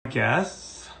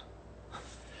Guess.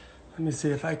 Let me see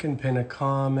if I can pin a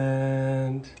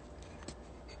comment.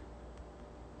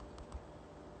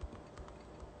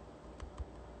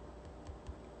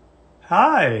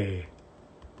 Hi.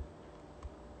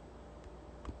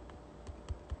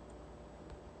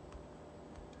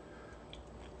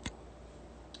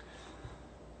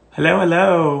 Hello,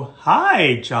 hello.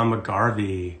 Hi, John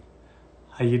McGarvey.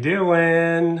 How you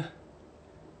doing?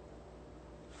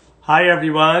 Hi,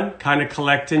 everyone. Kind of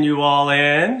collecting you all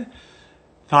in.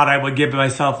 Thought I would give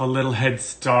myself a little head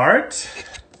start.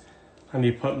 Let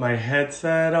me put my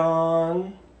headset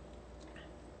on.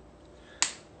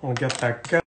 I'll get that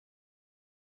going.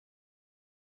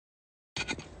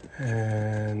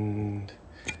 And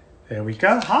there we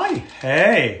go. Hi.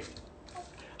 Hey.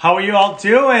 How are you all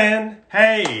doing?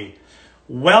 Hey.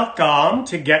 Welcome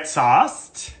to Get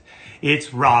Sauced.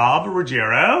 It's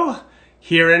Ruggiero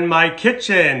here in my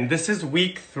kitchen. This is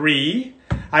week 3.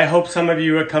 I hope some of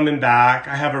you are coming back.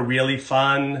 I have a really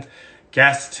fun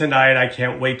guest tonight I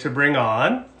can't wait to bring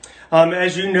on.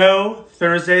 As you know,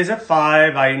 Thursdays at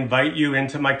 5, I invite you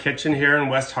into my kitchen here in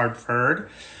West Hartford.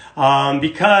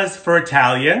 Because for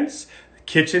Italians, the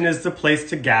kitchen is the place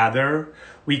to gather.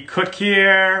 We cook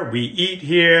here, we eat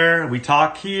here, we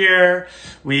talk here,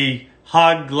 we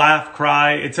hug, laugh,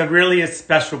 cry. It's really a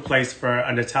special place for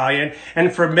an Italian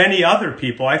and for many other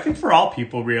people. I think for all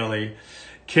people, really.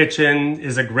 Kitchen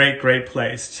is a great, great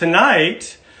place.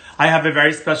 Tonight, I have a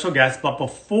very special guest, but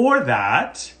before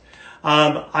that,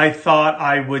 I thought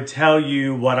I would tell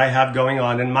you what I have going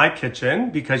on in my kitchen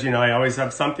because, I always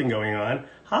have something going on.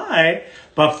 Hi.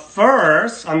 But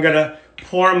first, I'm going to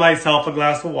pour myself a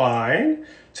glass of wine.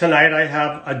 Tonight, I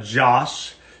have a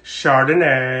Josh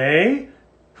Chardonnay.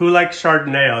 Who likes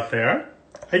Chardonnay out there?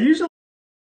 I usually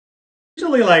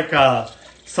like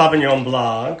Sauvignon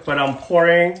Blanc, but I'm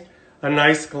pouring a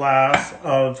nice glass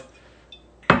of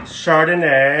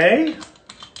Chardonnay.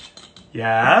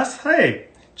 Yes. Hey,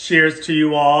 cheers to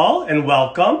you all and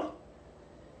welcome.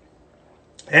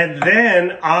 And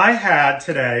then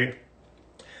I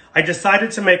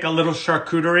decided to make a little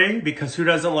charcuterie because who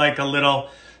doesn't like a little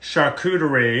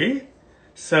charcuterie?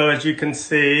 So as you can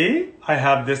see, I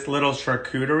have this little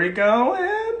charcuterie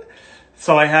going.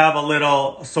 So I have a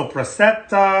little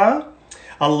sopressata,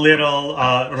 a little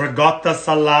ricotta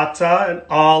salata and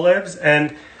olives.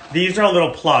 And these are a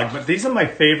little plug, but these are my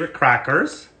favorite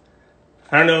crackers.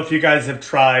 I don't know if you guys have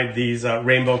tried these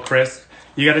Rainbow Crisp.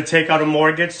 You got to take out a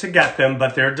mortgage to get them,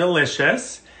 but they're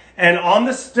delicious. And on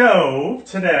the stove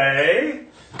today,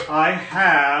 I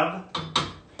have,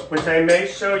 which I may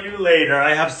show you later,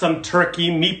 I have some turkey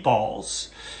meatballs.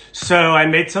 So I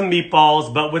made some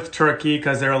meatballs, but with turkey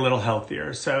because they're a little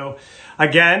healthier. So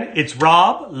again, it's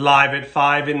Rob, live at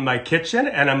 5 in my kitchen,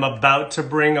 and I'm about to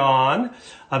bring on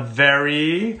a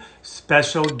very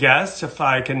special guest if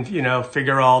I can,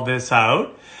 figure all this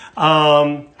out.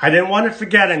 I didn't want to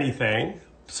forget anything,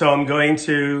 so I'm going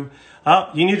to,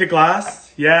 you need a glass?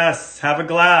 Yes, have a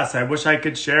glass. I wish I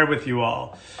could share with you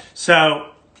all.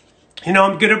 So,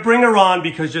 I'm going to bring her on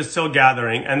because you're still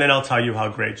gathering, and then I'll tell you how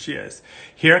great she is.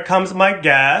 Here comes my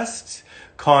guest,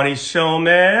 Connie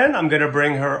Shulman. I'm going to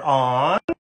bring her on.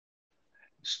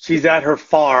 She's at her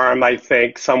farm, I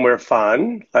think, somewhere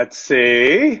fun. Let's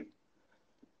see.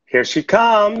 Here she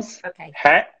comes. Okay.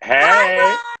 Hey.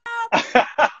 Hi,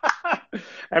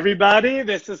 Everybody,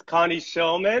 this is Connie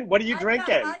Shulman. What are you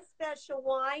drinking? My special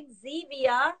wine,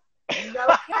 Zevia. No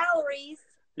calories.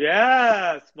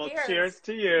 Yes. Well, cheers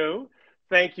to you.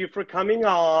 Thank you for coming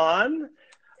on.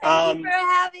 Thank you for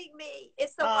having me.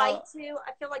 It's the light too.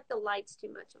 I feel like the light's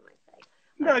too much on my face.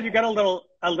 No, you got a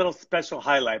little special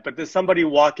highlight, but there's somebody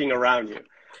walking around you.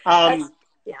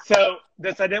 Yeah. So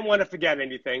I didn't want to forget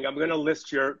anything. I'm going to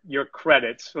list your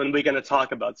credits when we're going to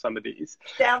talk about some of these.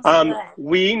 Sounds good.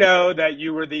 We know that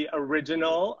you were the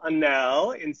original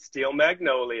Annelle in Steel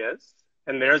Magnolias,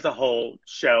 and there's a whole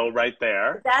show right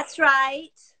there. That's right.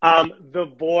 The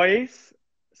voice,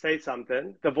 say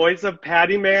something. The voice of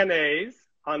Patty Mayonnaise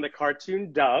on the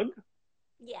cartoon Doug.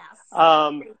 Yes.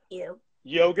 Thank you.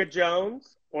 Yoga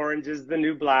Jones, Orange is the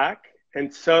New Black.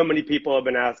 And so many people have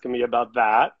been asking me about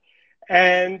that.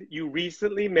 And you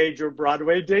recently made your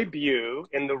Broadway debut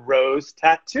in The Rose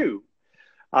Tattoo.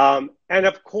 And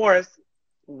of course,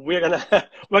 we're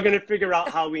gonna figure out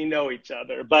how we know each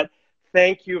other. But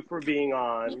thank you for being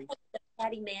on.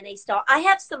 Patty Mayonnaise doll. I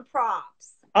have some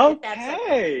props.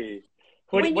 Okay.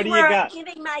 What do you got?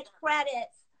 Giving my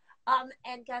credits.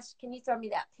 And gosh, can you throw me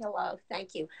that pillow?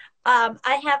 Thank you.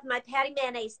 I have my Patty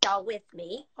Mayonnaise doll with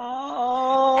me.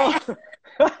 Oh.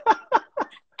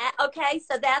 Okay,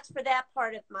 so that's for that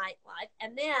part of my life.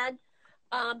 And then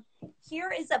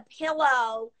Here is a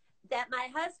pillow that my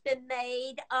husband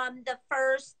made the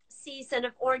first season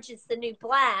of Orange is the New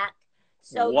Black.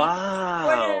 So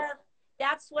wow.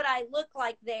 That's what I look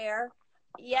like there.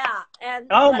 Yeah. And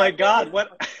Oh my God,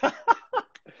 what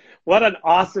what an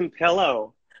awesome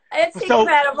pillow. it's So,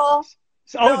 incredible.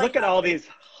 oh, Really look at all these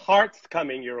hearts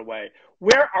coming your way.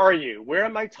 Where are you? Where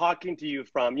am I talking to you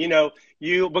from? You know,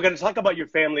 we're going to talk about your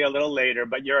family a little later,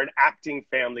 but you're an acting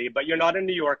family, but you're not in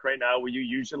New York right now where you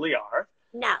usually are.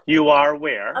 No. You are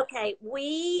where? Okay.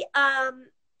 We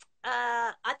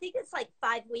I think it's like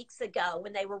 5 weeks ago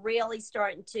when they were really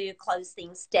starting to close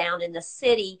things down in the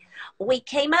city. We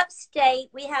came upstate.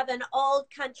 We have an old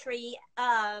country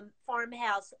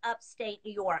farmhouse upstate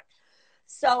New York.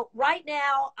 So right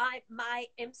now I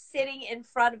am sitting in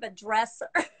front of a dresser.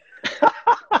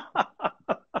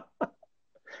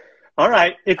 All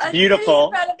right, it's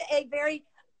beautiful. I'm sitting in front of a very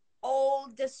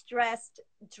old, distressed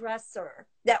dresser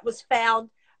that was found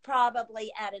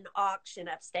probably at an auction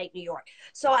upstate New York.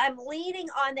 So I'm leaning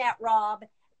on that, Rob,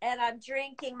 and I'm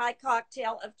drinking my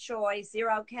cocktail of choice,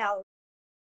 0-calorie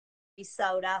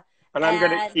soda. And I'm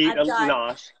going to eat a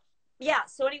nosh. Yeah,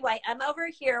 so anyway, I'm over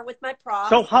here with my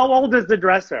props. So how old is the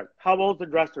dresser? How old's the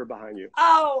dresser behind you?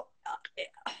 Oh,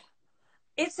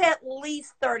 it's at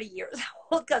least 30 years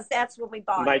old because that's when we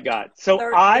bought it. My God. So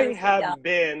I have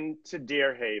been to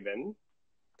Deer Haven.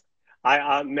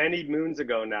 Many moons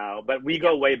ago now, but we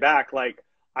go way back. Like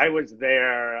I was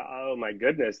there, oh my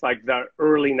goodness, like the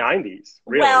early 90s.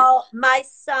 Really. Well, my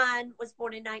son was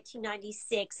born in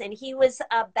 1996 and he was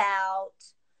about,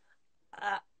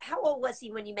 how old was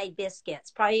he when you made biscuits?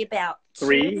 Probably about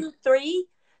three.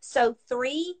 So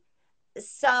three.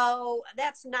 So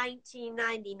that's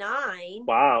 1999.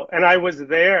 Wow. And I was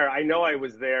there. I know I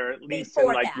was there at least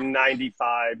Before in like that.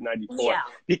 95, 94. Yeah.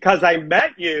 Because I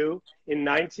met you in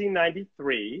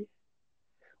 1993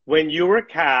 when you were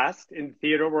cast in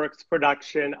TheaterWorks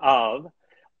production of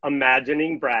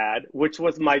Imagining Brad, which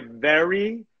was my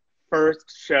very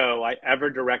first show I ever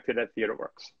directed at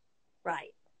TheaterWorks.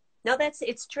 Right. No,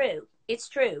 it's true. It's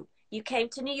true. You came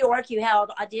to New York, you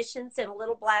held auditions in a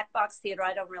little black box theater.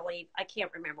 I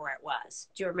can't remember where it was.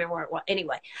 Do you remember where it was?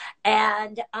 Anyway.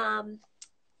 And, I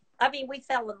mean, we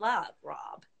fell in love,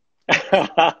 Rob.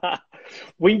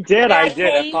 We did. And I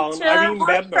did. I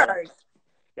remember. Hartford.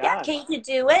 Yeah, came to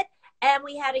do it. And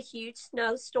we had a huge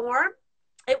snowstorm.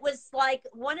 It was like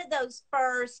one of those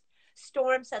first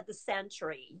storms of the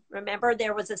century. Remember,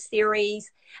 there was a series,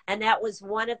 and that was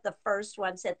one of the first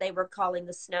ones that they were calling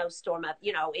the snowstorm of,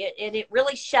 and it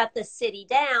really shut the city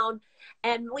down.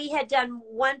 And we had done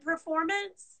one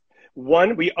performance.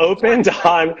 We opened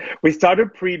on, we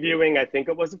started previewing, I think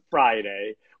it was a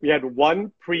Friday. We had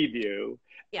one preview,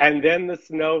 and then the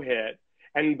snow hit.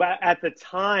 And at the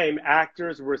time,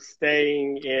 actors were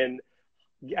staying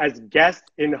as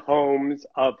guests in homes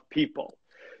of people.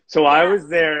 So I was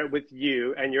there with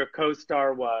you, and your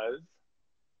co-star was?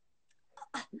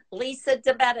 Lisa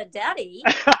DeBenedetti.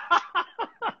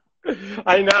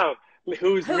 I know.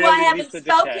 Who really I haven't Lisa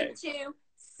spoken to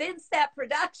since that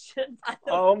production.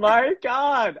 Oh my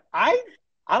God. I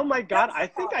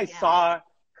think I saw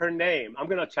her name. I'm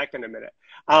going to check in a minute.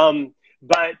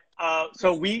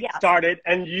 So we started,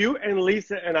 and you and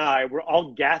Lisa and I were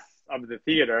all guests of the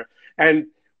theater, and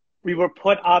we were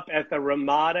put up at the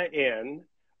Ramada Inn.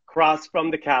 Across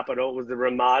from the Capitol was the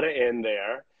Ramada Inn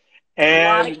there.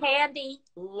 And a lot of candy,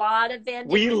 a lot of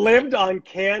vending. We lived on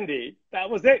candy. That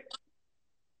was it.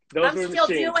 I'm still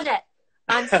doing it.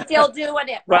 I'm still doing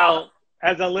it. Well,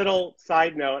 as a little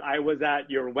side note, I was at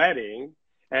your wedding,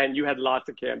 and you had lots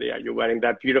of candy at your wedding.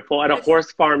 That beautiful, at a horse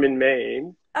farm in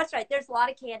Maine. That's right. There's a lot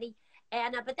of candy.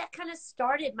 And but that kind of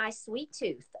started my sweet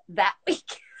tooth that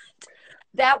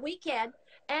weekend.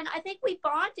 And I think we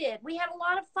bonded. We had a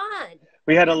lot of fun.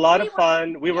 We had a lot of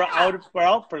fun. We were out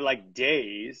for like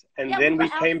days, and then we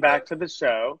came back to the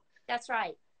show. That's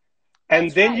right. And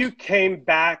then you came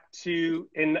back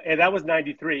and that was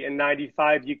 93. In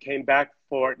 95, you came back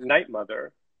for Night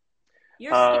Mother.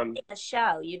 You're skipping a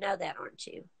show. You know that, aren't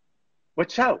you?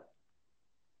 What show?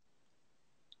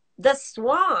 The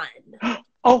Swan.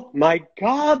 Oh my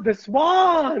God, The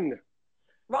Swan.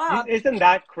 Rob, isn't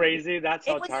that crazy? That's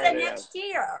how tired I am. It was the next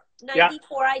year.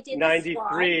 94, I did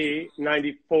 93,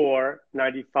 94,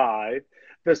 95.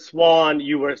 The Swan,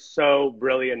 you were so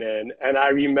brilliant in. And I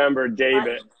remember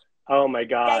David. Oh my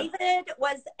God. David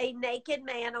was a naked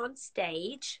man on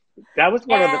stage. That was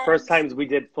one of the first times we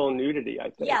did full nudity, I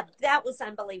think. Yeah, that was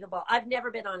unbelievable. I've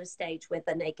never been on a stage with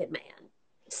a naked man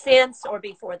since or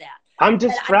before that. I'm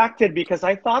distracted because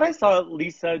I thought I saw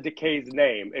Lisa Decay's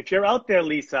name. If you're out there,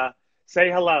 Lisa, say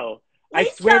hello. I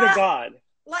Lisa, swear to God.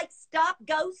 like, stop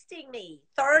ghosting me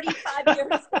 35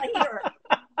 years later.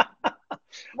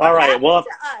 All right. Well, to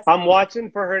us? I'm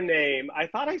watching for her name. I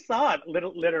thought I saw it,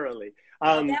 literally.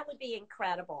 Oh, that would be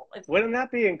incredible. Wouldn't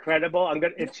that be incredible?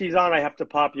 If she's on, I have to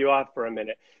pop you off for a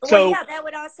minute. Well, yeah, that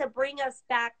would also bring us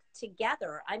back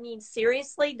together. I mean,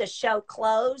 seriously, the show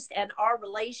closed and our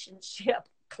relationship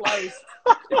closed.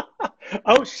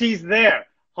 Oh, she's there.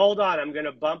 Hold on. I'm going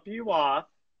to bump you off.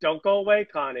 Don't go away,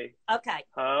 Connie. Okay.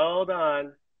 Hold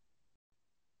on.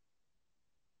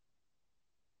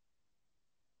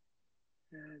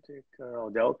 Magic girl,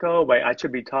 don't go away. I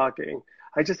should be talking.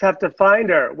 I just have to find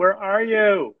her. Where are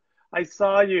you? I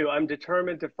saw you. I'm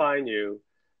determined to find you.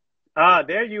 Ah,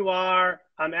 there you are.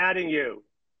 I'm adding you.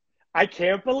 I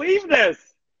can't believe this.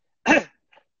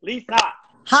 Lisa.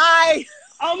 Hi.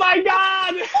 Oh my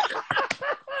God.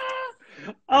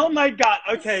 Oh my God.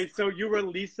 Okay, so you were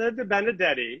Lisa De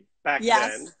Benedetti back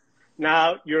then.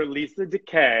 Now you're Lisa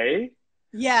Decay.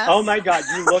 Yes. Oh my God,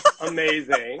 you look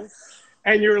amazing.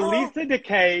 And you're Lisa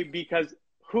Decay because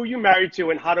who you married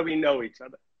to and how do we know each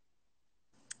other?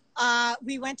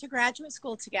 We went to graduate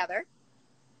school together.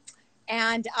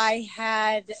 And I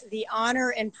had the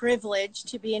honor and privilege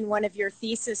to be in one of your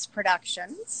thesis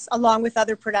productions, along with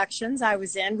other productions I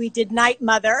was in. We did Night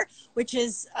Mother, which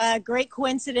is a great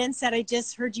coincidence that I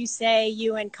just heard you say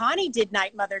you and Connie did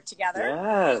Night Mother together.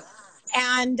 Yes.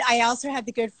 And I also had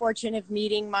the good fortune of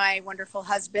meeting my wonderful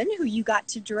husband, who you got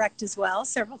to direct as well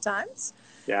several times.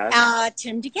 Yes.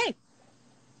 Tim DeKay.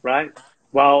 Right.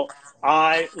 Well,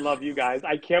 I love you guys.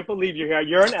 I can't believe you're here.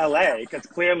 You're in LA because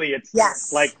clearly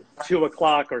it's like 2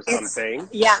 o'clock or something.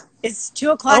 It's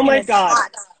 2 o'clock. Oh my and God.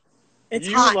 Hot. It's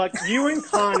hot. You and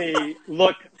Connie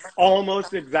look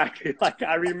almost exactly like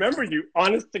I remember you.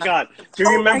 Honest to God. Do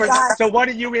you remember? So what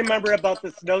do you remember about the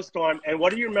snowstorm and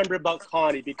what do you remember about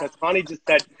Connie? Because Connie just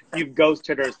said you've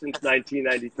ghosted her since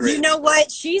 1993. You know what?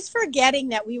 She's forgetting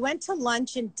that we went to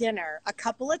lunch and dinner a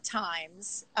couple of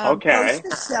times. Post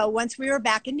the show once we were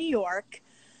back in New York.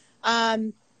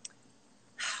 I'm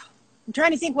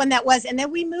trying to think when that was. And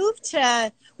then we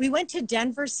went to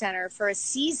Denver Center for a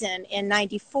season in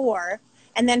 94.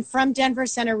 And then from Denver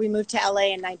Center, we moved to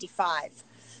LA in 95.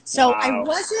 So I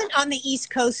wasn't on the East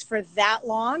Coast for that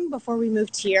long before we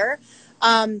moved here.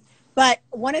 But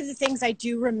one of the things I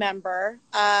do remember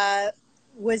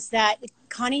was that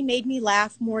Connie made me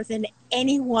laugh more than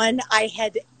anyone I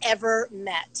had ever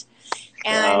met.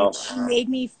 And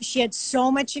she had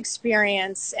so much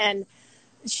experience and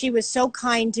she was so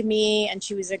kind to me and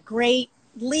she was a great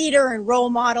leader and role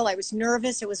model. I was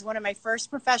nervous. It was one of my first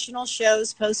professional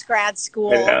shows post-grad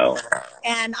school.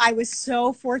 And I was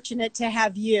so fortunate to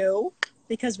have you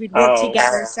because we'd worked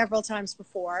together several times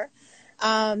before.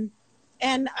 And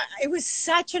it was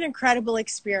such an incredible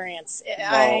experience.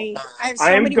 I have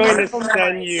so many wonderful memories. I'm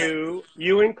going to send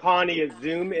you and Connie a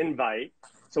Zoom invite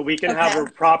so we can have a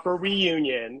proper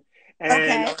reunion.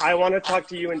 And I want to talk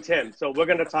to you and Tim. So we're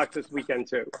going to talk this weekend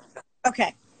too.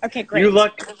 Okay, great. You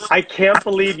look, I can't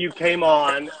believe you came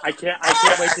on. I can't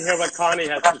wait to hear what Connie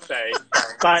has to say.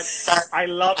 But I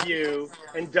love you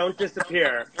and don't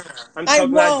disappear. I'm so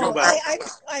glad you're well.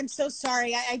 I'm so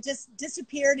sorry. I just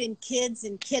disappeared in kids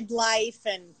and kid life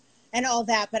and all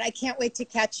that. But I can't wait to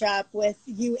catch up with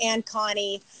you and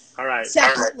Connie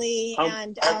separately.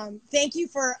 And thank you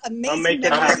for amazing I'll make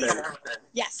it happen.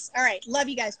 Yes. All right. Love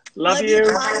you guys. Love you.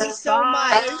 Connie, so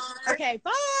much. Okay.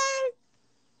 Bye.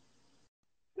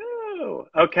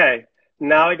 Okay,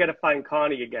 now I got to find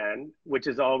Connie again, which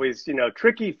is always,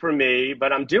 tricky for me,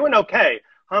 but I'm doing okay.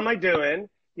 How am I doing?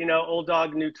 Old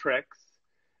dog, new tricks.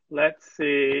 Let's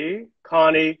see.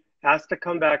 Connie has to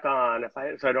come back on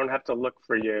so I don't have to look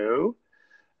for you.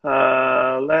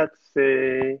 Let's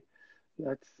see.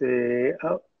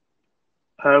 Oh,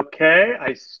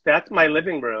 okay. That's my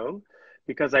living room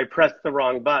because I pressed the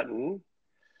wrong button.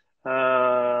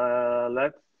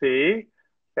 Let's see.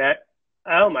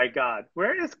 Oh my God,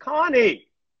 where is Connie?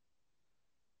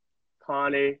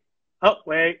 Connie. Oh,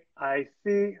 wait, I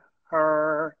see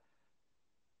her.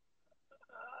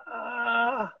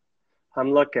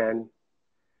 I'm looking.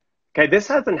 Okay, this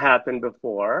hasn't happened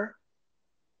before.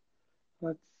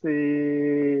 Let's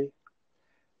see.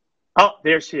 Oh,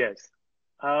 there she is.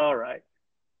 All right.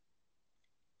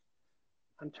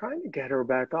 I'm trying to get her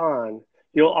back on.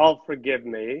 You'll all forgive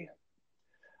me.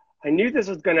 I knew this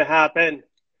was going to happen.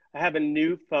 I have a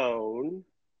new phone.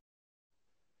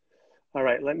 All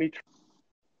right, let me try.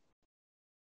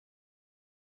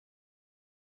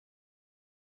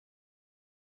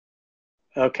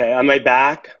 Okay, am I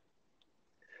back?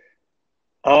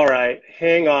 All right,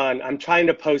 hang on. I'm trying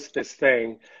to post this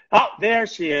thing. Oh, there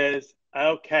she is.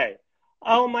 Okay,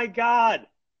 Oh my God.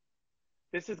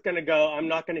 This is going to go, I'm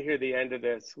not going to hear the end of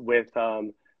this with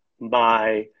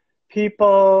my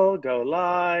people go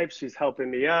live. She's helping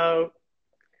me out.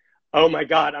 Oh my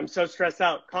God, I'm so stressed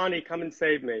out. Connie, come and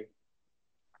save me.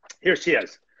 Here she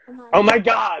is. Oh my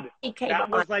God. That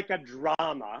was like a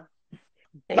drama.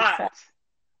 But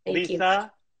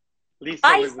Lisa was there.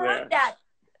 I heard that.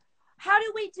 How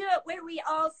do we do it where we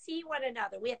all see one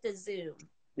another? We have to Zoom.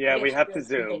 Yeah, we have to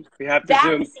Zoom. We have to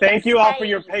Zoom. Thank you all for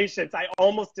your patience. I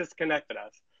almost disconnected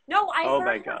us. No, I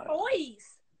heard her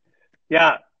voice.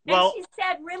 Yeah. Well, and she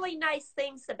said really nice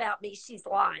things about me. She's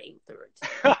lying through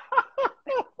it.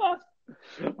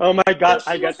 Oh my God.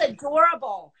 She was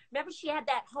adorable. Remember, she had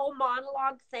that whole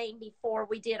monologue thing before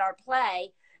we did our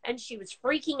play, and she was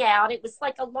freaking out. It was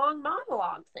like a long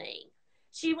monologue thing.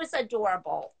 She was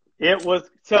adorable. It was.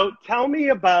 So tell me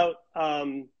about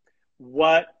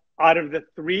what, out of the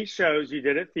 3 shows you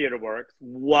did at TheaterWorks,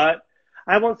 what,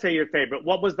 I won't say your favorite,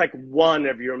 what was like one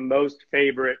of your most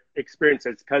favorite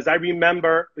experiences? Because I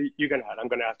remember, you're going to ahead, I'm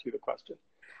going to ask you the question.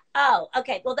 Oh,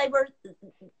 okay. Well,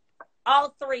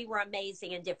 all 3 were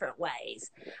amazing in different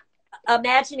ways.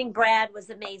 Imagining Brad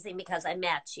was amazing because I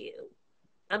met you.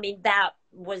 I mean, that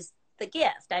was the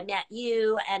gift. I met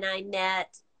you and I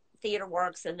met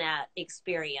TheaterWorks in that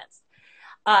experience.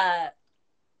 The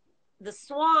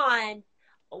Swan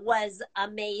was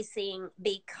amazing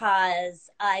because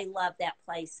I love that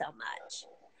play so much.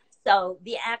 So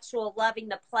the actual loving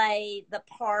the play, the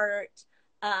part,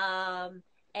 and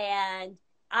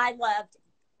I loved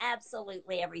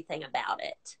absolutely everything about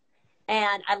it.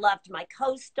 And I loved my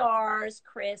co-stars,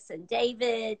 Chris and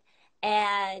David,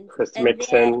 and Chris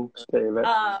Mixon, David.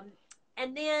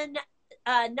 And then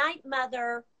Night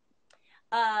Mother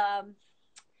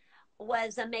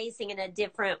was amazing in a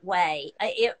different way.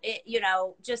 You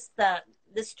know, just the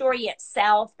story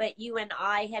itself, but you and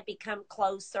I had become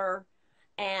closer,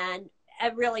 and I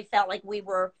really felt like we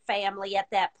were family at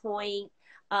that point.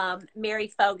 Mary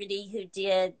Fogarty, who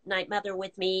did Night Mother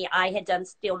with me, I had done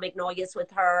Steel Magnolias with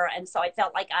her, and so I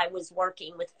felt like I was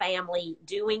working with family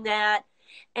doing that.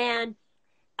 And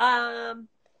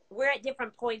we're at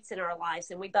different points in our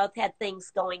lives, and we both had things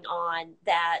going on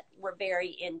that were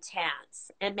very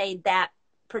intense and made that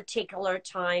particular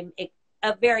time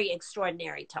a very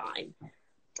extraordinary time.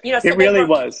 You know, so it really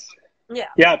was. Yeah.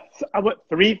 Yeah.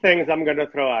 3 things I'm going to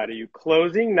throw out at you.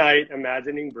 Closing night,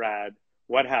 Imagining Brad.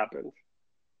 What happened?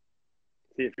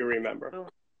 See if you remember. Oh.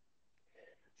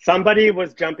 Somebody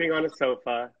was jumping on a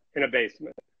sofa in a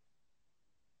basement.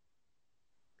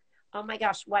 Oh my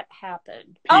gosh, what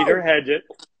happened? Peter Hedges.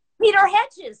 Peter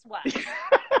Hedges, what?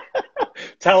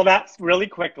 Tell that really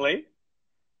quickly.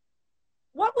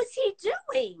 What was he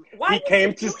doing? He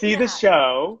came to see the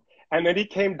show, and then he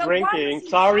came drinking.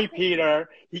 Sorry, Peter.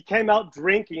 He came out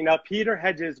drinking. Now, Peter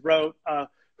Hedges wrote,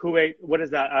 what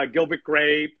is that? Gilbert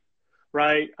Grape,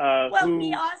 right?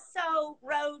 He also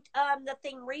wrote the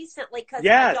thing recently because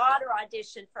my daughter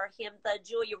auditioned for him, the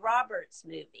Julia Roberts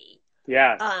movie.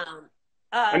 Yes.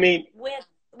 I mean,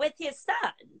 with his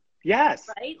son. Yes.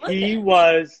 Right? He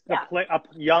was a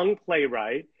young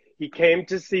playwright. He came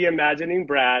to see Imagining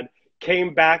Brad,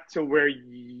 came back to where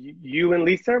you and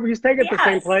Lisa, were you staying at the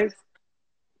same place?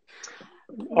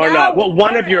 Or no, not? Well,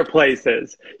 one of your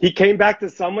places. He came back to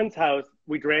someone's house.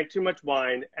 We drank too much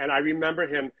wine, and I remember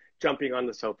him jumping on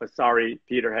the sofa. Sorry,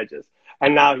 Peter Hedges.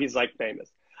 And now he's like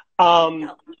famous.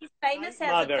 No, he's famous,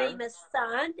 has a famous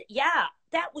son. Yeah,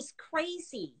 that was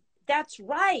crazy. That's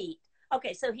right.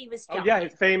 Okay, so he was jumping. Oh, yeah,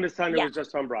 his famous son who was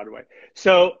just on Broadway.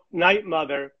 So, Night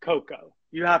Mother, Coco.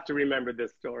 You have to remember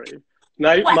this story.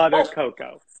 Night Mother,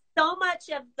 Coco. So much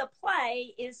of the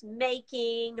play is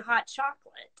making hot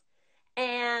chocolate.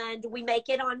 And we make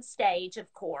it on stage,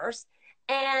 of course.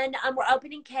 And we're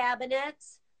opening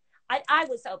cabinets. I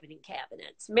was opening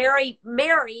cabinets. Mary,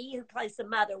 who plays the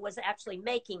mother, was actually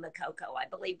making the cocoa, I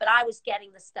believe. But I was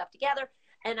getting the stuff together.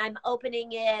 And I'm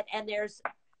opening it, and there's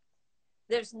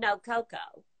no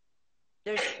cocoa.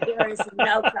 There is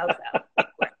no cocoa.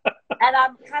 And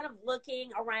I'm kind of looking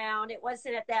around. It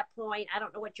wasn't at that point. I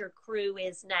don't know what your crew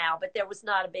is now, but there was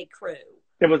not a big crew.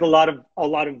 There was a lot of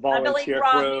volunteer I believe,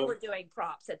 Rob, crew. you were doing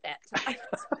props at that time.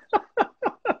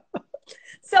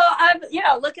 So I'm,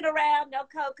 looking around, no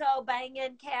cocoa,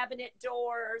 banging cabinet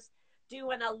doors,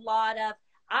 doing a lot of.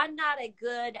 I'm not a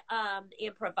good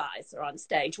improviser on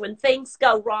stage. When things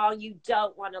go wrong, you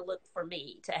don't want to look for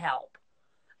me to help.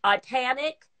 I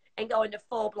panic and go into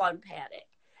full-blown panic.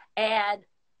 And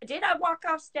did I walk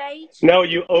off stage? No,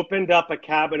 you opened up a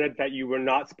cabinet that you were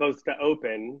not supposed to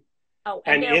open. Oh,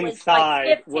 and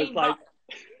inside was like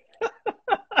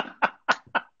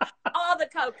all the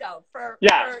Coco for the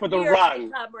years run. to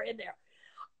come were in there.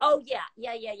 Oh yeah.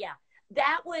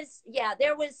 That was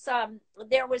there was some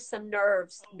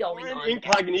nerves going on.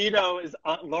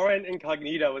 Lauren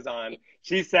Incognito is on.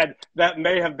 She said that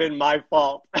may have been my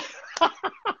fault.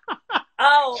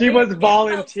 Oh, she was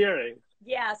volunteering.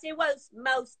 Yes, it was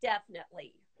most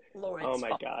definitely Lauren's Oh my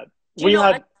fault. God.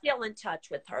 I'm still in touch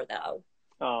with her though.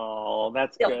 Oh,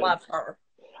 that's still good. Love her.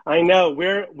 I know.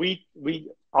 We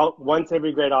once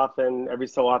every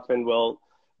so often we'll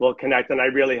connect, and I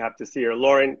really have to see her.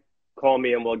 Lauren, call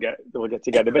me and we'll get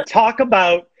together. But talk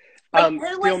about who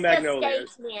Steel was Magnolias. the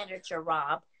stage manager,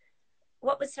 Rob?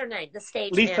 What was her name? The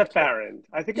stage Lisa manager. Farrand.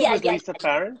 I think it was Lisa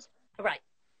Farrand. Right.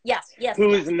 Yes.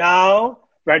 Who is now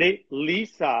ready?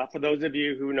 Lisa, for those of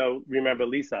you who remember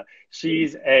Lisa,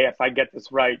 she's if I get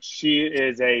this right, she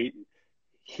is a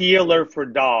healer for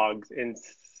dogs in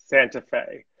Santa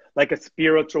Fe, like a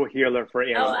spiritual healer for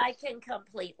animals. Oh, I can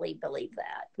completely believe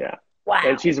that. Yeah. Wow.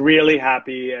 And she's really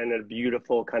happy and a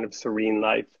beautiful kind of serene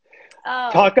life.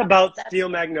 Oh, talk about Steel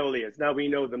Magnolias. Now we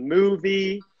know the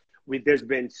movie. This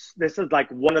is like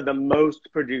one of the most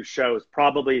produced shows.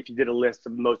 Probably if you did a list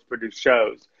of most produced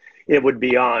shows, it would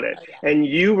be on it. Oh, yeah. And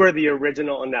you were the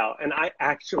original Annelle. And I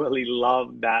actually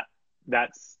loved that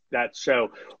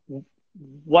show.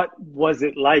 What was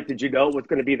it like? Did you know it was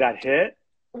going to be that hit?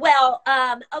 Well,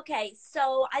 okay.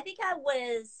 So I think I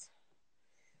was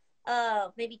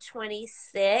maybe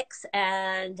 26,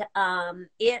 and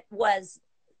it was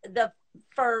the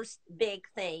first big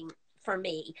thing for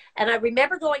me. And I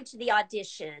remember going to the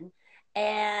audition,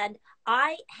 and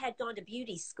I had gone to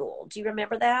beauty school. Do you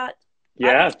remember that? Yes.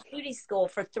 I went to beauty school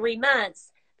for 3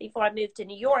 months before I moved to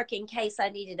New York in case I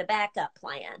needed a backup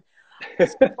plan.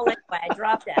 So anyway, I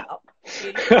dropped out.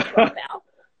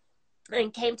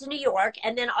 And came to New York,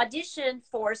 and then auditioned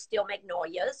for Steel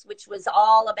Magnolias, which was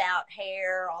all about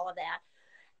hair, all of that.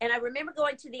 And I remember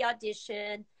going to the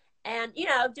audition and,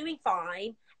 doing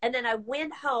fine. And then I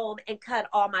went home and cut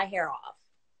all my hair off.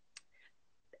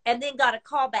 And then got a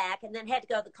call back, and then had to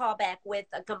go to the call back with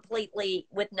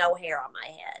no hair on my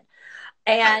head.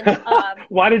 And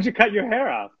why did you cut your hair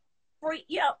off?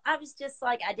 I was just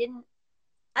like, I think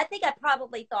I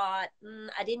probably thought,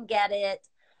 I didn't get it.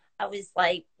 I was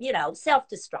like,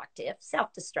 self-destructive.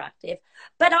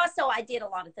 But also I did a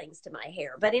lot of things to my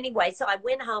hair. But anyway, so I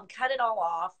went home, cut it all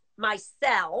off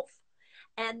myself,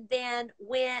 and then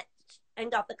went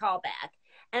and got the call back.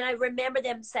 And I remember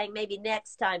them saying, maybe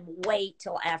next time, wait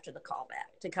till after the call back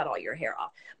to cut all your hair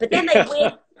off. But then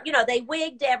they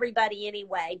wigged everybody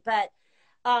anyway. But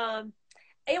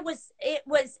it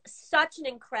was such an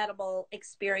incredible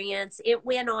experience. It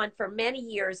went on for many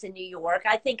years in New York.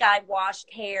 I think I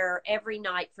washed hair every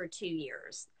night for 2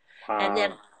 years. Wow. And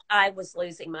then I was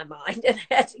losing my mind and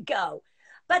had to go.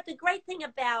 But the great thing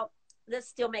about the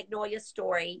Steel Magnolia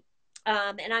story,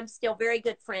 and I'm still very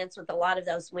good friends with a lot of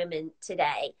those women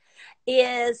today,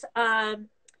 is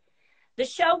the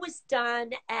show was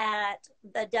done at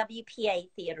the WPA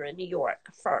Theater in New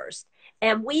York first.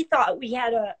 And we thought we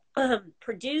had a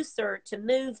producer to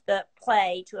move the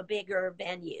play to a bigger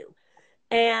venue.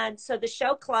 And so the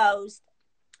show closed.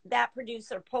 That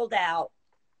producer pulled out.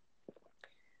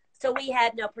 So we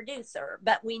had no producer,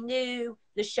 but we knew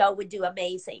the show would do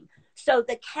amazing. So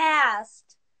the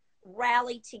cast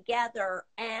rallied together,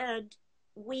 and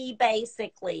we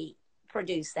basically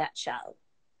produced that show.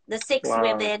 The 6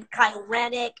 women, Kyle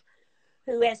Rennick,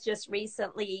 who has just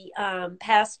recently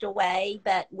passed away,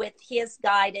 but with his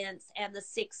guidance and the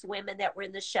 6 women that were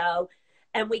in the show.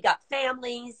 And we got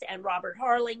families and Robert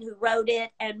Harling, who wrote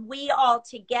it. And we all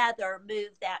together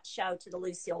moved that show to the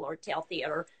Lucille Lortel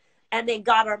Theater, and then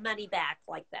got our money back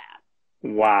like that.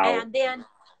 Wow. And then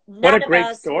what a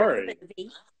great story.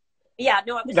 Yeah,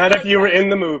 no, it was not if you were in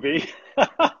the movie.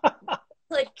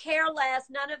 Could care less.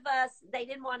 None of us, they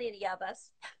didn't want any of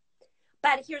us.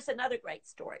 But here's another great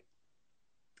story.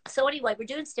 So anyway, we're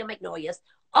doing Steel Magnolias.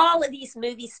 All of these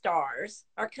movie stars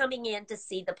are coming in to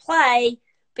see the play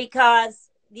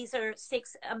because these are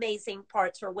 6 amazing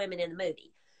parts for women in the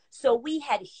movie. So we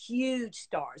had huge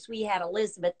stars. We had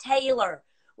Elizabeth Taylor.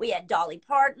 We had Dolly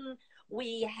Parton.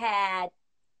 We had,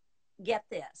 get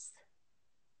this,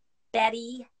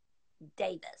 Betty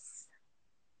Davis.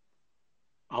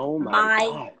 Oh my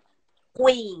God.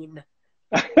 Queen.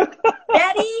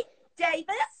 Betty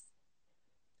Davis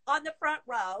on the front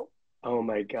row. Oh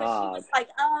my God. She was like,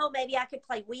 maybe I could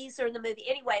play Weezer in the movie.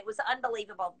 Anyway, it was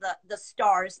unbelievable, the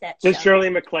stars that Did Shirley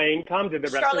MacLaine come? Did the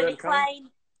rest of them come? Shirley MacLaine,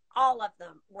 all of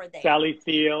them were there. Sally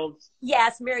Fields.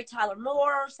 Yes, Mary Tyler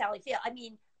Moore, Sally Fields. I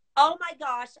mean, oh my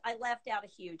gosh, I left out a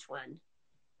huge one.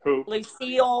 Who?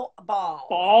 Lucille Ball.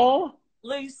 Ball?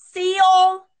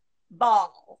 Lucille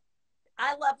Ball.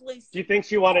 I love Lucille. Do you think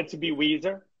she wanted to be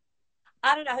Weezer?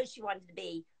 I don't know who she wanted to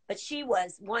be, but she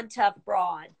was one tough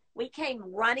broad. We came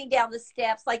running down the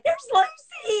steps like, there's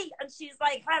Lucy! And she's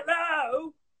like,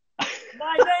 hello,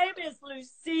 my name is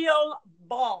Lucille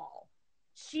Ball.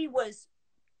 She was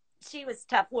a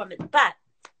tough woman. But,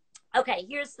 okay,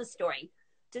 here's the story.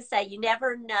 To say you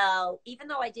never know, even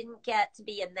though I didn't get to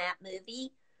be in that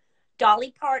movie,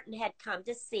 Dolly Parton had come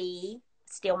to see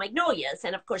Steel Magnolias.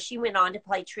 And, of course, she went on to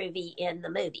play Truvy in the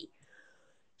movie.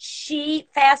 She,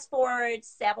 fast forward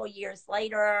several years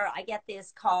later, I get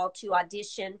this call to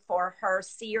audition for her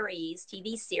series,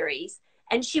 TV series,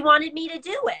 and she wanted me to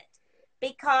do it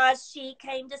because she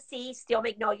came to see Steel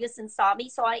Magnolias and saw me,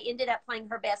 so I ended up playing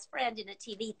her best friend in a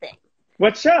TV thing.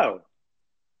 What show?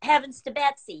 Heavens to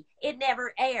Betsy. It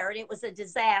never aired. It was a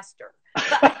disaster.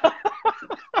 But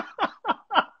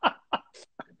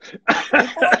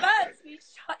 4 months,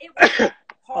 it was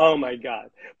oh my God.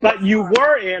 But you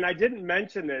were in, I didn't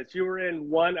mention this, you were in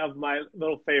one of my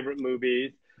little favorite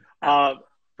movies,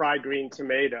 Fried Green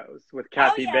Tomatoes with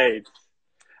Kathy Bates.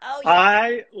 Oh, yeah.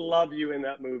 I love you in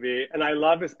that movie. And I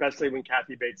love especially when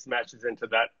Kathy Bates smashes into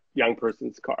that young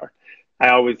person's car. I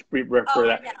always refer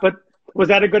that. But was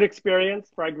that a good experience,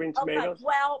 Fried Green Tomatoes? Okay.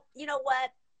 Well, you know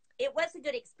what? It was a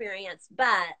good experience,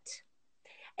 but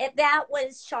that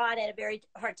was shot at a very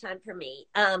hard time for me.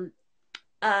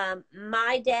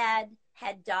 My dad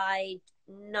had died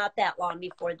not that long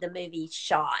before the movie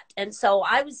shot. And so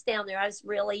I was down there. I was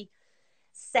really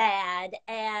sad.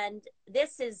 And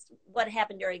this is what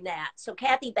happened during that. So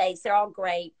Kathy Bates, they're all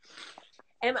great.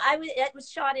 And it was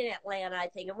shot in Atlanta, I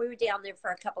think. And we were down there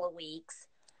for a couple of weeks.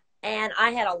 And I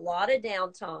had a lot of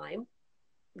downtime.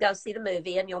 Go see the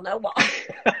movie, and you'll know why.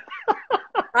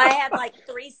 I had like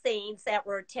 3 scenes that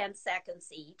were 10 seconds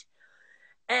each.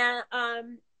 And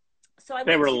so I went to the beach.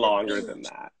 They were longer than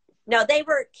that. No, they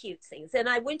were cute scenes. And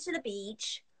I went to the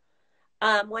beach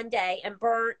one day and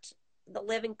burnt the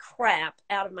living crap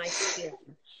out of my skin.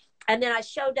 And then I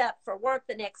showed up for work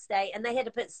the next day, and they had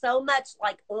to put so much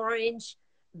like orange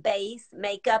base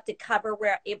makeup to cover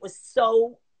where it was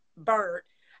so burnt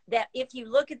that if you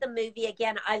look at the movie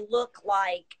again, I look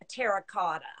like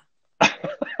terracotta.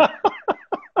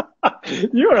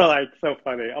 You are like so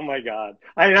funny. Oh my God.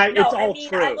 It's all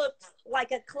true. I looked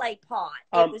like a clay pot.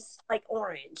 It was like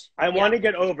orange. I want to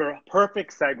get over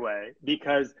perfect segue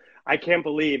because I can't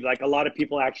believe like a lot of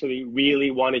people actually really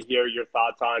want to hear your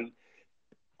thoughts on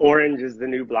Orange is the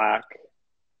New Black.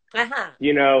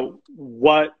 You know,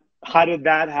 how did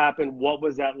that happen? What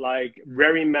was that like?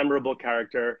 Very memorable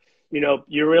character. You know,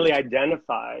 you're really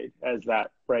identified as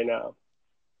that right now.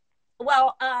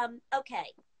 Well, okay.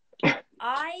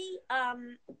 I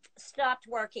stopped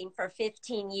working for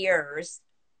 15 years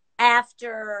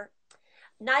after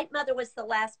Night Mother was the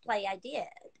last play I did.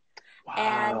 Wow.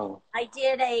 And I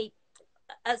did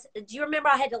do you remember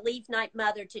I had to leave Night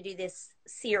Mother to do this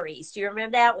series? Do you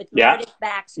remember that with Meredith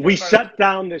Baxter? We shut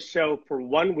down the show for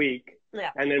 1 week,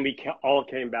 and then we all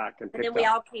came back and picked up. We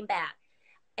all came back.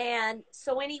 And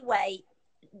so anyway,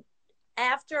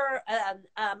 after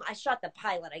I shot the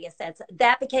pilot, I guess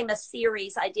that became a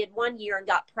series. I did 1 year and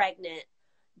got pregnant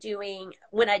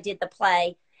when I did the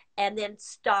play, and then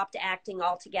stopped acting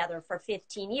altogether for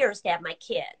 15 years to have my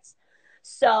kids.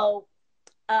 So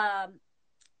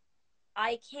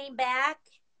I came back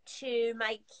to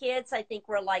my kids, I think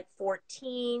were like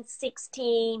 14,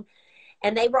 16,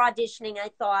 and they were auditioning. I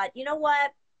thought, you know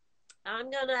what?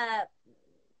 I'm going to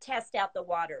test out the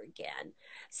water again.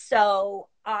 So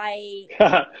I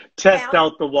test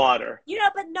out the water. You know,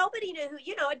 but nobody knew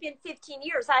it'd been 15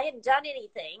 years. I hadn't done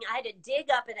anything. I had to dig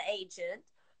up an agent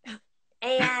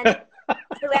and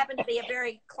who happened to be a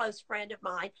very close friend of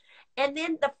mine. And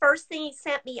then the first thing he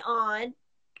sent me on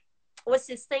was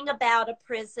this thing about a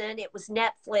prison. It was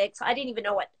Netflix. I didn't even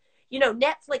know what,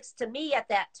 Netflix to me at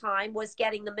that time was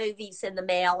getting the movies in the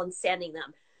mail and sending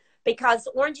them. Because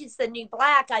Orange is the New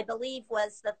Black, I believe,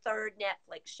 was the 3rd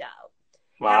Netflix show.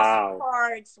 Wow. House of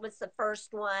Cards was the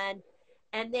first one.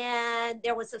 And then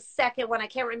there was a second one. I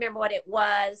can't remember what it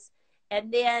was.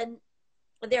 And then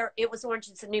it was Orange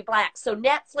is the New Black. So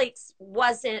Netflix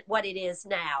wasn't what it is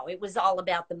now. It was all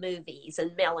about the movies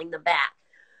and mailing them back.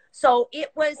 So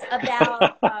it was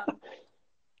about,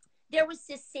 there was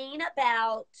this scene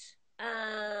about,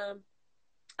 I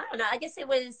don't know, I guess it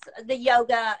was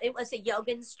it was a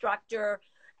yoga instructor,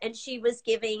 and she was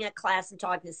giving a class and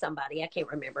talking to somebody. I can't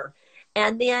remember.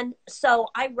 And then, so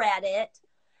I read it,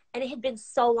 and it had been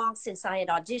so long since I had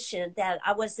auditioned that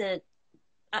I wasn't,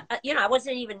 I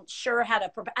wasn't even sure how to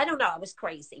prepare. I don't know. I was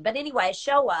crazy. But anyway, I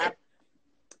show up,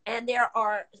 and there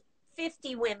are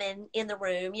 50 women in the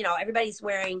room. You know, everybody's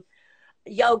wearing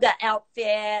yoga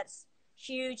outfits,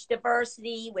 huge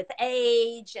diversity with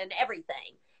age and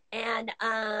everything. And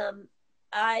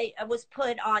I was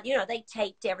put on, you know, they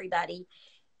taped everybody.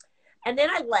 And then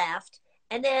I left.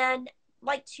 And then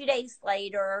like 2 days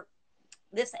later,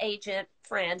 this agent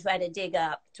friend who had to dig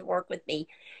up to work with me,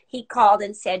 he called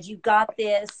and said, you got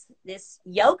this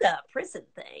yoga prison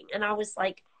thing. And I was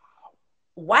like,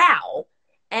 wow.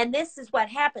 And this is what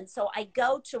happened. So I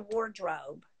go to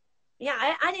wardrobe. Yeah,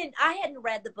 I hadn't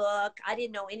read the book. I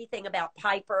didn't know anything about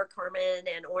Piper, Carmen,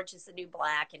 and Orange is the New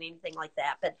Black and anything like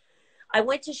that. But I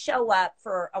went to show up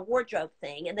for a wardrobe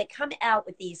thing, and they come out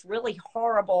with these really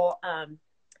horrible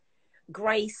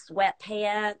gray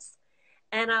sweatpants.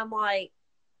 And I'm like,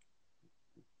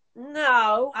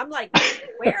 no. I'm like,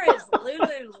 where is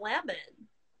Lululemon?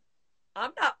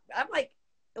 I'm like,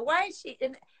 why is she?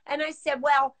 And I said,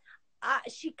 well,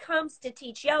 she comes to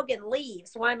teach yoga and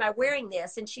leaves. Why am I wearing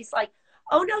this? And she's like,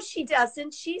 oh, no, she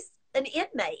doesn't. She's an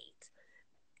inmate.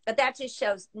 But that just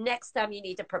shows next time you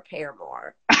need to prepare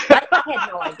more. I had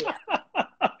no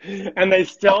idea. And they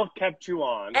still kept you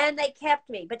on. And they kept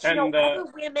me. But, you know, other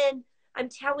women, I'm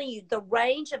telling you, the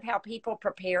range of how people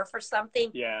prepare for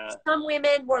something. Yeah. Some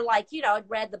women were like, you know, had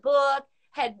read the book,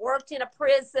 had worked in a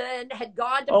prison, had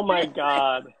gone to prison. My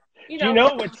God. Do you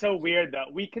know what's so weird though?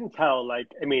 We can tell, like,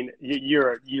 I mean,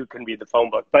 you can read the phone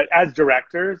book, but as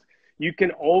directors, you can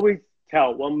always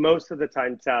tell, well, most of the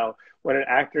time tell when an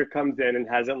actor comes in and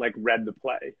hasn't like read the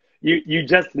play. You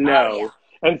just know.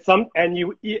 Oh, yeah.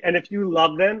 And if you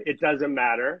love them, it doesn't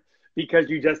matter because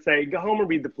you just say, go home and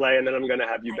read the play and then I'm going to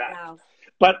have you back.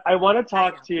 But I want to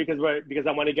talk to you because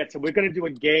I want to get to, we're going to do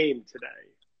a game today.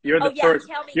 You're the first,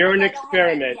 you're an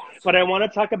experiment, but I want to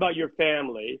talk about your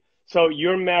family. So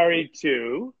you're married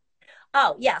to?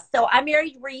 Oh, yes. So I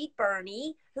married Reed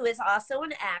Birney, who is also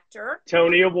an actor.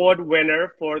 Tony Award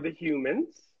winner for The Humans.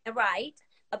 Right.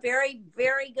 A very,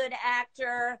 very good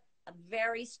actor, a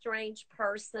very strange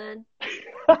person.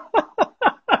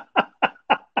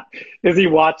 Is he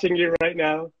watching you right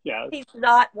now? Yeah. He's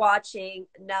not watching.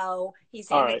 No. He's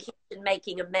in the kitchen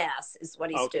making a mess is what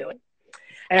he's doing.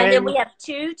 And then we have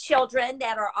 2 children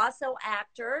that are also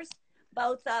actors,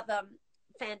 both of them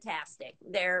fantastic.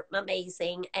 They're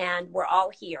amazing, and we're all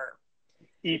here.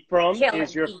 Ephraim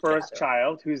is your first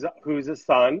child, who's a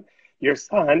son, your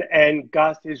son, and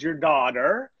Gus is your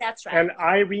daughter. That's right. And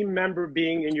I remember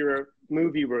being in your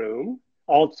movie room.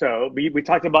 Also, we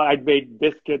talked about I made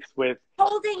biscuits with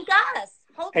holding Gus.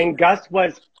 And Gus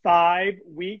was 5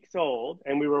 weeks old,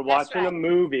 and we were watching a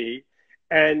movie,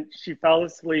 and she fell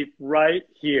asleep right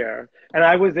here, and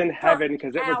I was in heaven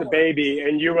because it was a baby,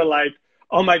 and you were like,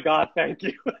 oh my God, thank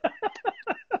you.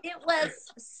 It was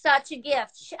such a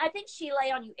gift. I think she lay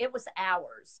on you. It was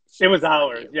hours. It was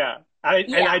hours, yeah.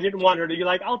 And I didn't want her to. You're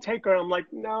like, I'll take her. I'm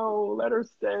like, no, let her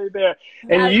stay there.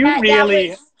 And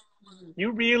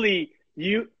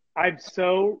I'm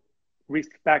so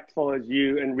respectful as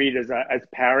you and Reed as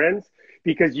parents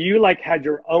because you like had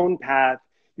your own path.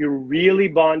 You're really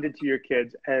bonded to your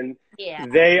kids, and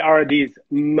they are the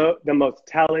most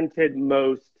talented,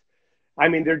 I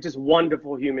mean, they're just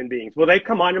wonderful human beings. Will they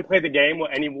come on and play the game?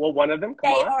 Will one of them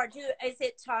come on? They are. Is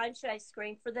it time? Should I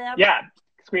scream for them? Yeah,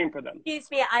 scream for them. Excuse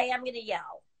me, I am going to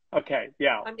yell. Okay,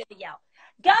 yell. I'm going to yell.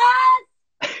 Gus!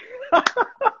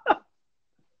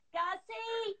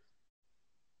 Gussie!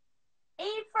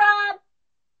 Ephraim!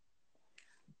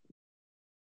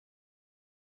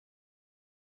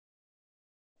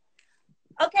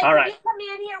 Okay, all right. You come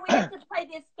in here. We have to play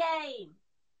this game.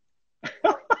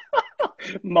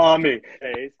 Mommy.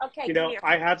 Okay, you know,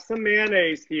 I have some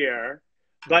mayonnaise here,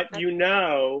 but you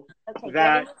know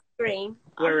that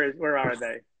where are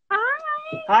they? Hi.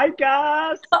 Hi,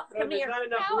 Gus. Oh, come here.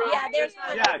 Yeah, there's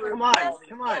come on.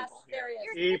 Yes,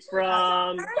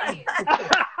 Ephraim.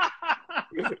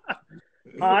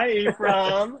 Hi,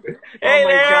 Ephraim. Hey, oh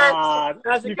my God.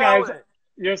 How's it you going? guys,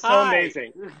 you're so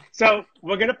amazing. So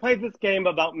we're gonna play this game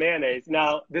about mayonnaise.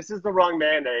 Now, this is the wrong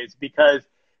mayonnaise because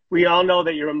we all know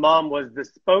that your mom was the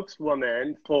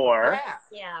spokeswoman for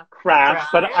Kraft,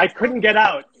 but I couldn't get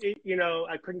out. You know,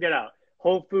 I couldn't get out.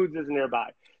 Whole Foods is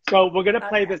nearby. So we're going to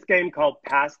play this game called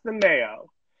Pass the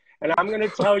Mayo. And I'm going to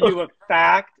tell you a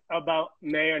fact about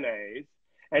mayonnaise.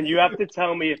 And you have to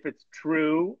tell me if it's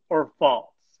true or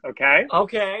false. Okay?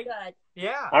 Okay. Good.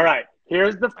 Yeah. All right.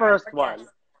 Here's the first one.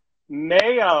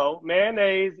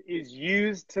 Mayonnaise is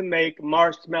used to make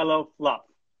marshmallow fluff.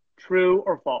 True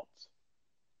or false?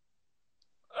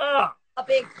 A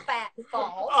big fat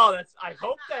false. Oh, I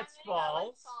hope that's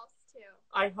false.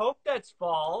 I hope that's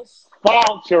false.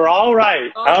 False. You're all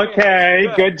right. Okay.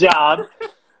 Good job.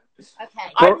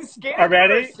 Okay. I was scared for a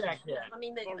ready? second. I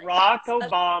mean, Barack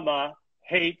Obama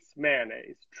hates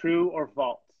mayonnaise. True or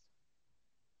false?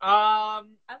 I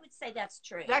would say that's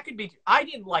true. That could be. I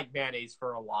didn't like mayonnaise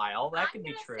for a while. That could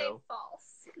be true. Say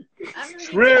false.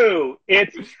 True.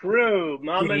 It's true.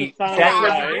 Mom and son. That's what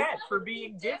Right? you get for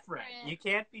being different. You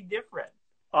can't be different.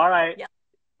 All right. Yeah.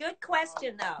 Good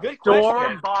question, though. Good question.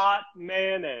 Store-bought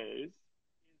mayonnaise is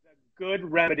a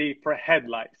good remedy for head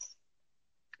lice.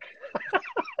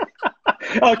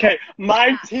 Okay,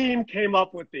 my team came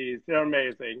up with these. They're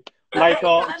amazing.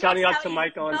 Michael, shouting out to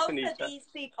Michael and Tanisha. Both of these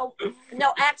people,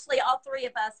 no, actually, all three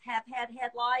of us have had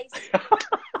head lice.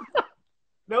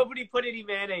 Nobody put any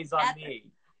mayonnaise on me.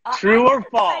 True or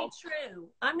false? True.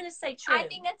 I'm going to say true. I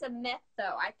think that's a myth,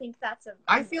 though. I think that's a.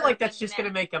 I feel like that's just going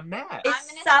to make a mess. It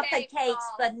suffocates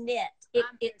the knit.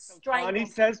 It strangles. Connie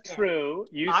says true.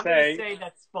 I'm going to say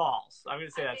that's false. I'm going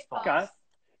to say that's false. Okay.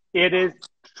 It is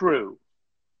true.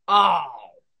 Oh.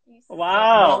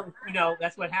 Wow. Well,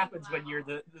 that's what happens when you're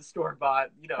the store-bought,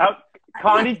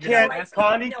 Connie can't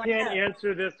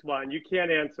answer this one. You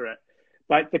can't answer it.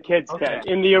 But the kids can.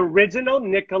 In the original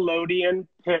Nickelodeon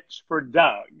pitch for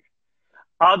Doug,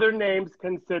 other names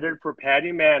considered for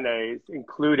Patty Mayonnaise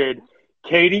included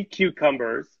Katie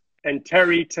Cucumbers and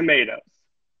Terry Tomatoes.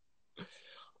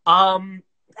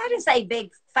 That is a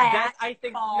big fact. I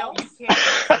think false. no, you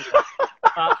can't.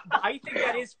 I think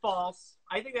that is false.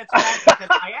 I think that's false because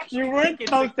I actually you weren't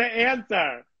supposed to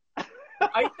answer.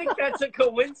 I think that's a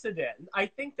coincidence. I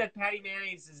think that Patty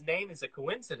Mayonnaise's name is a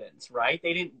coincidence, right?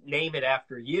 They didn't name it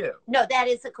after you. No, that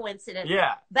is a coincidence.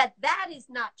 Yeah. But that is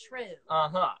not true.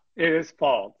 Uh-huh. It is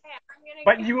false.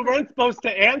 But you weren't supposed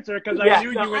to answer because I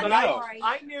knew you would know.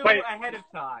 I knew ahead of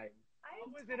time. How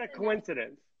was it a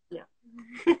coincidence? Yeah.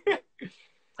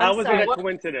 How was it a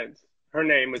coincidence? Her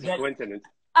name was a coincidence.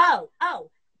 Oh,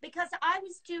 because I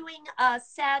was doing a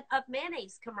set of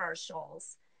mayonnaise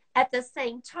commercials at the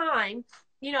same time,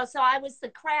 so I was the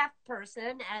craft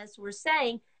person, as we're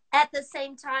saying, at the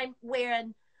same time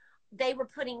when they were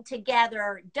putting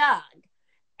together Doug.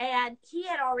 And he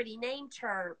had already named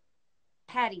her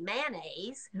Patty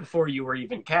Mayonnaise. Before you were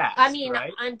even cast, I mean,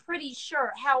 right? I'm pretty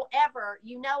sure. However,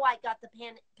 I got the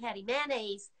Patty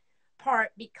Mayonnaise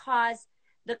part because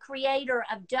the creator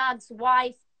of Doug's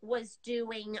wife was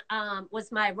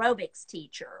my aerobics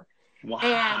teacher. Wow.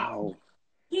 And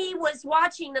he was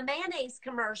watching the mayonnaise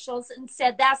commercials and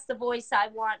said, that's the voice I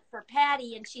want for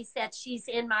Patty. And she said, she's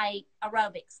in my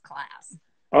aerobics class.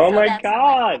 Oh, so my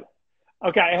God.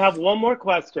 Okay, I have one more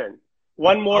question.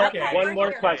 One more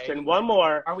question. One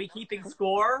more. Are we keeping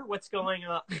score? What's going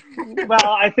on?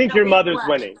 Well, I think your mother's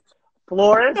winning.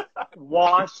 Florists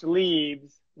wash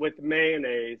leaves with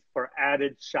mayonnaise for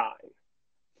added shine.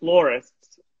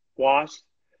 Florists wash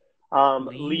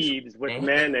leaves with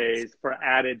mayonnaise for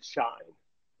added shine.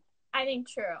 I think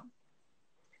true.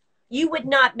 You would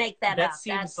not make that up. That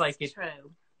seems That's like it.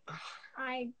 True.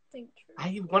 I think true.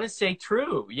 I want to say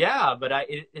true, yeah, but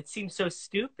it seems so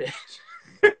stupid.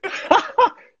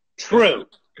 True.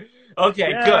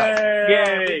 Okay,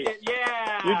 Yay. good.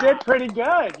 Yeah. You did pretty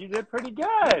good.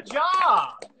 Good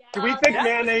job. Do we think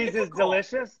mayonnaise is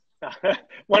delicious?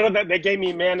 They gave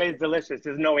me mayonnaise delicious.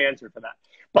 There's no answer for that.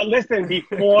 But listen,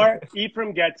 before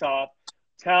Ephraim gets off,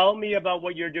 tell me about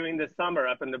what you're doing this summer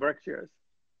up in the Berkshires.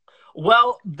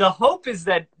 Well, the hope is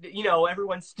that,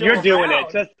 everyone's still You're doing around.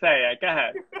 it. Just say it. Go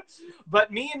ahead.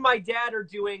 But me and my dad are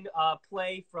doing a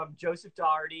play from Joseph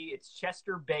Doherty. It's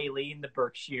Chester Bailey in the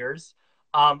Berkshires.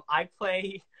 I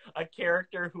play a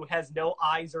character who has no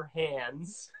eyes or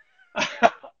hands.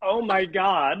 Oh, my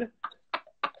God.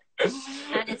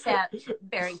 And it's at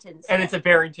Barrington Stages. And it's at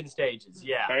Barrington Stages,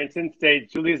 yeah. Barrington Stage.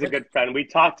 Julie's a good friend. We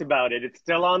talked about it. It's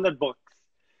still on the books.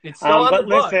 It's still on the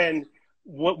books. But listen,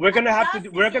 we're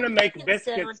gonna make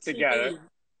biscuits together.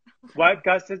 What,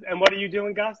 Gus? And what are you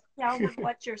doing, Gus? Tell me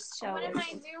what your show What is. am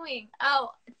I doing?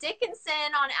 Oh,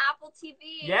 Dickinson on Apple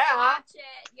TV. Yeah. Watch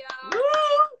it, yo.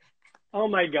 Oh,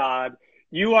 my God.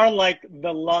 You are like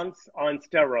the Lunks on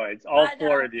steroids, all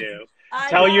four of you.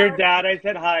 Tell your dad I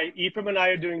said hi. Ephraim and I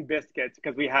are doing biscuits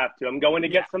because we have to. I'm going to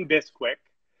get some Bisquick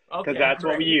because that's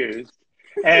what we used.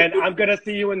 And I'm going to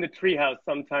see you in the treehouse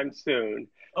sometime soon.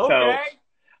 Okay.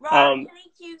 Rob,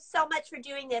 thank you so much for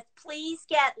doing this. Please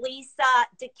get Lisa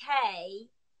Decay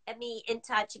and me in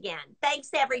touch again.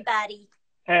 Thanks, everybody.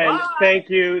 And Bye. thank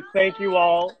you. Thank you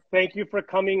all. Thank you for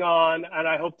coming on, and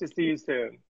I hope to see you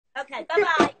soon. Okay,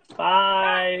 bye-bye.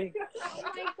 Bye. Oh,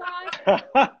 my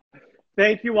God.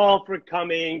 Thank you all for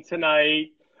coming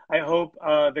tonight. I hope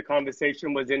the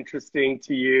conversation was interesting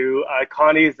to you.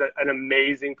 Connie is an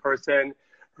amazing person.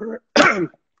 Her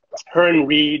and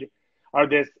Reed are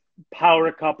this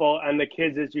power couple, and the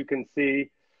kids, as you can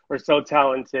see, are so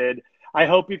talented. I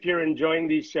hope if you're enjoying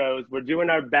these shows, we're doing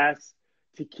our best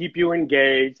to keep you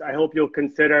engaged. I hope you'll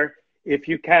consider, if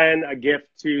you can, a gift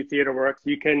to TheaterWorks.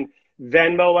 You can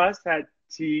Venmo us at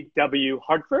TW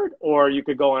Hartford, or you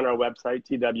could go on our website,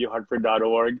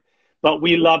 twhartford.org. But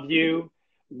we love you.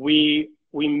 We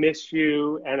miss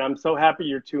you, and I'm so happy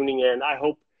you're tuning in. I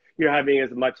hope you're having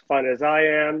as much fun as I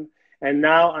am. And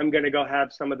now I'm going to go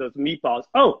have some of those meatballs.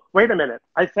 Oh, wait a minute.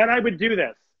 I said I would do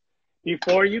this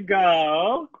before you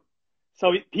go.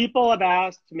 So people have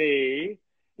asked me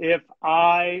if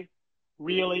I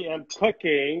really am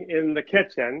cooking in the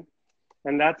kitchen,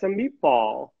 and that's a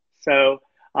meatball. So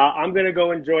I'm going to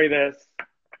go enjoy this.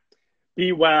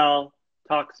 Be well.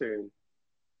 Talk soon.